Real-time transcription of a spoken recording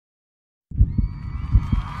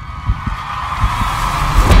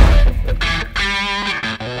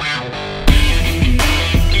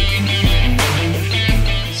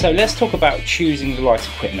So let's talk about choosing the right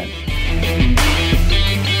equipment.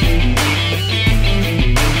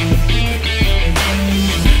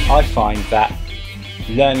 I find that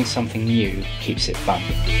learning something new keeps it fun.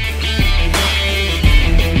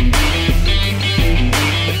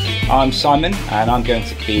 I'm Simon and I'm going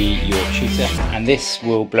to be your tutor, and this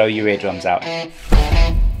will blow your eardrums out.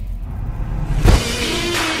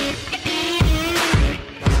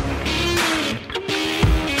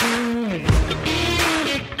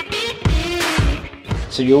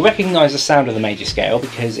 So you'll recognise the sound of the major scale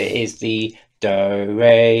because it is the do,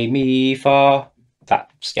 re, mi, fa,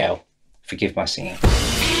 that scale. Forgive my singing.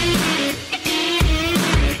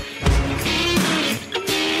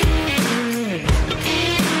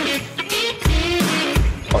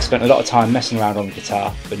 I spent a lot of time messing around on the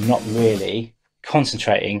guitar, but not really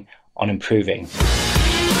concentrating on improving.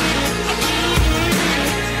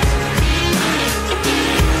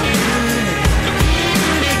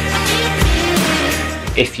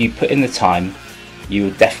 If you put in the time, you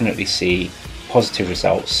will definitely see positive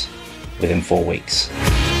results within 4 weeks.